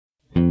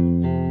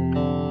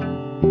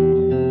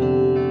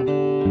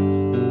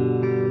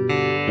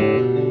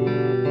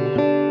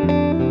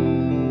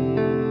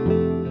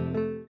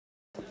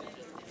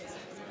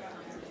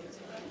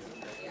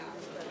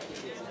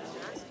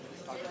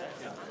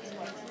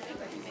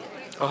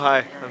Oh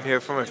hi, I'm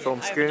here for my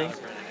film screening.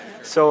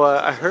 So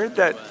I heard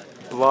that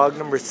blog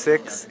number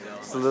 6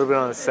 is a little bit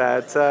on the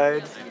sad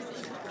side.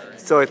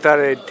 So I thought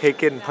I'd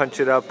take it and punch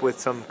it up with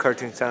some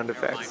cartoon sound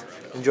effects.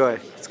 Enjoy,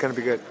 it's gonna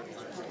be good.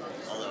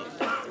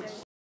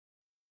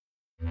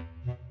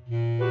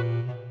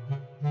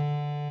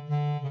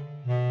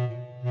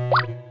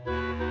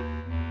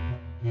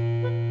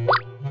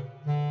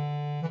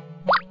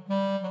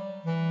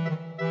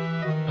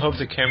 I hope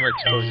the camera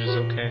exposure is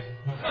okay.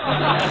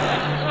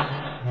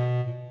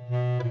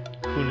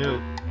 Who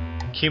knew?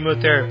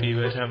 Chemotherapy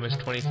by the time I was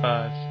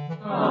 25.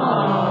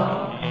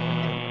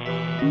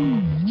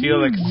 Feel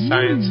like a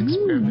science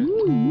experiment.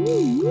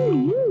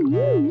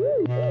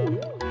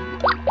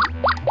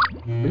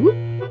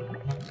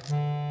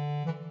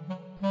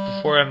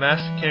 Before I'm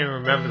asked, I can't even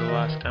remember the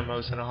last time I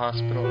was in a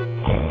hospital.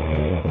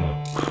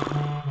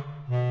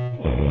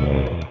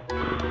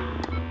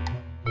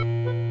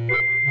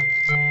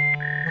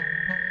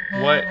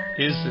 What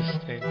is this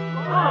thing?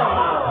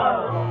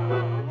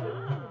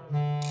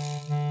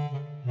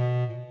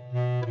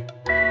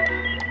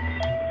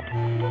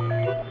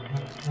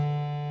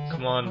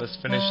 Come on, let's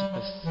finish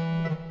this.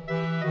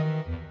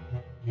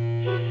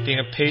 Being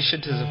a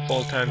patient is a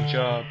full-time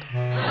job.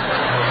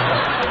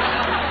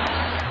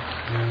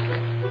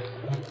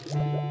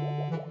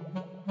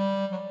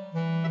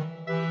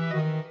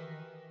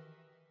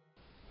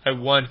 I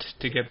want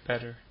to get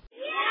better.